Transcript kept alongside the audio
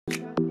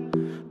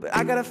but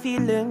I got a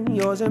feeling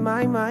yours and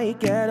mine might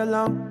get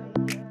along.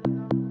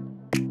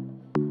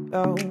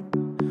 Oh,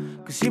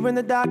 cause here in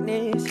the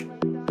darkness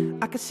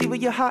I can see where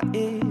your heart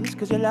is,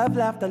 cause your love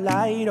left the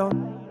light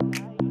on.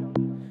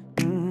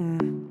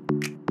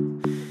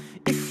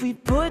 If we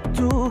put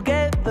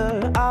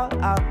together all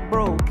our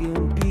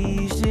broken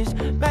pieces,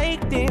 make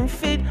them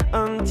fit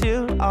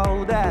until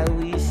all that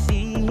we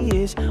see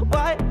is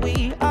what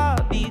we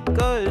are,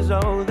 because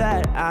all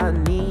that I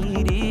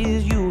need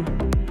is you.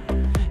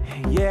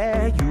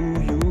 Yeah, you.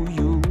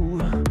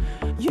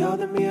 You're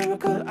the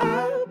miracle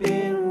I've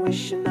been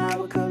wishing I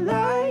would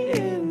collide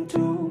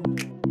into.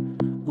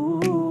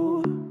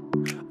 Ooh.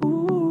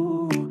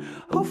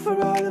 Oh,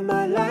 for all of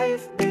my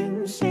life,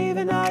 been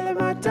saving all of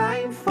my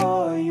time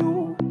for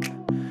you.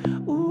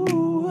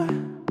 Ooh,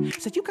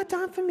 so you got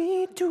time for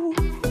me too.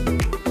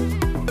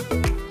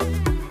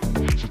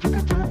 So you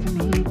got time for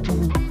me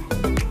too.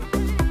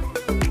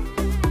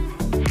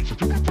 So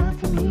you got time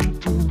for me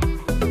too.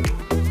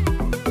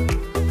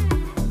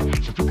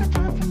 So you got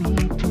time for me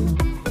too.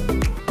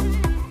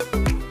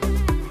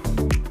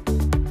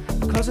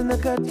 Closing the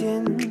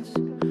curtains,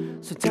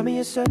 so tell me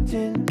you're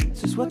certain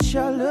this is what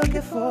you're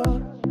looking for.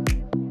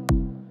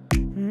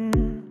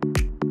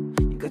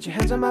 You got your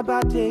hands on my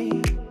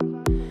body,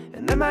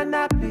 and there might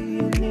not be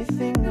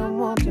anything I'm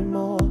wanting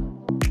more.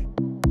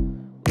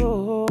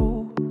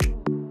 Oh,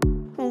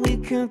 we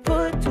can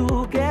put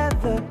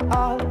together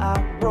all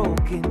our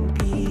broken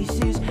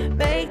pieces,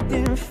 make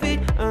them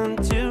fit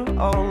until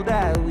all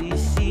that we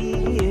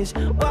see is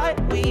what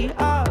we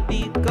are,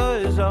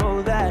 because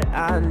all that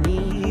I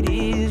need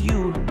is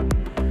you.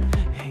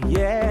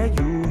 Yeah,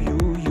 you.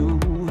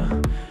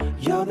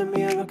 You're the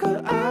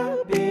miracle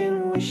I've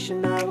been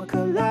wishing I would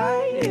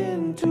collide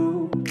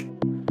into.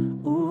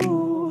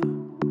 Ooh.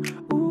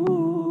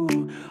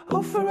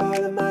 Oh, for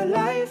all of my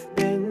life,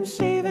 been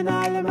saving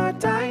all of my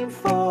time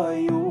for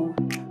you.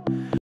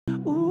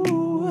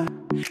 Ooh,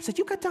 so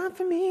you got time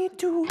for me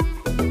too.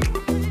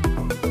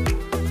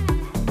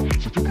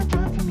 So you got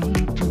time for me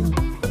too.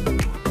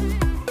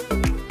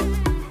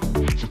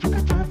 So you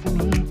got time for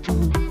me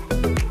too.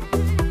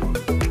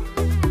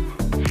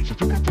 So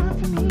you got time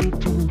for me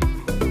too.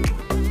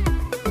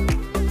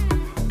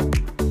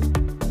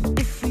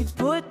 If we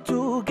put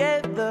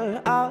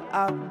together all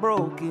our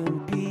broken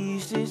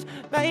pieces,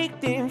 make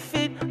them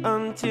fit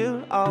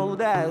until all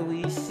that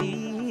we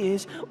see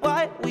is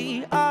what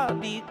we are,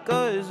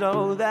 because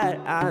all that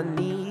I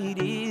need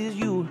is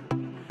you.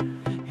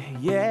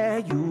 Yeah,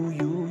 you.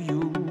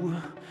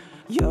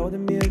 You're the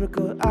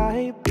miracle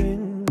I've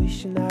been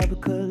wishing I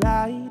would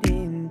collide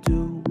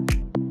into.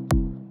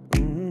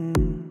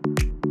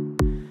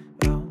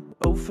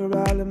 Oh, for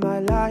all of my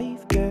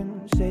life,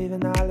 been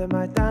saving all of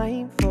my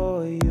time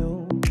for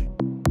you.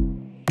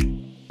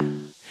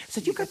 So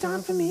you got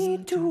time for me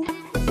too.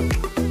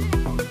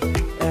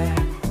 Yeah.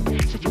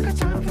 So you got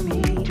time for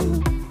me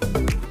too.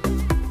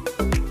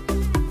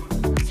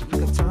 So you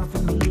got time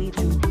for me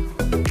too.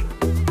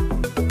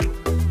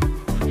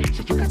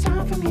 So you got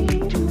time for me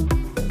too.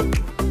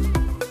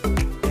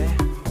 Yeah.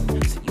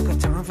 So you got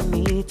time for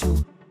me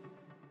too.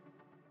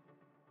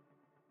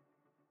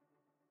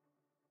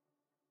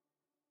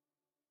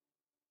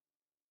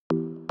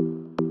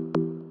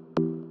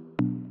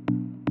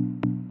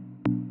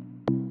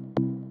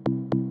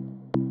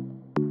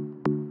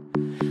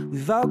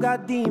 We've all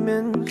got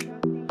demons,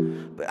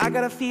 but I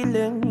got a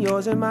feeling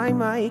yours and mine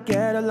might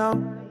get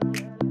along.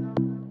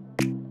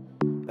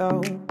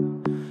 Oh,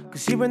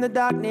 cause here in the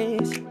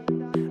darkness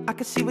I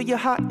can see where your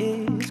heart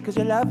is, cause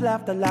your love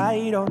left the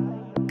light on.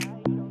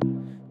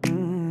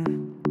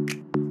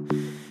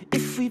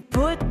 If we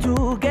put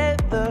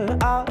together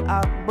all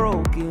our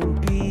broken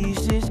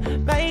pieces,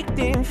 make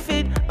them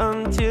fit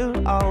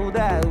until all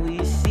that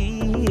we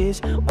see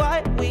is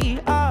what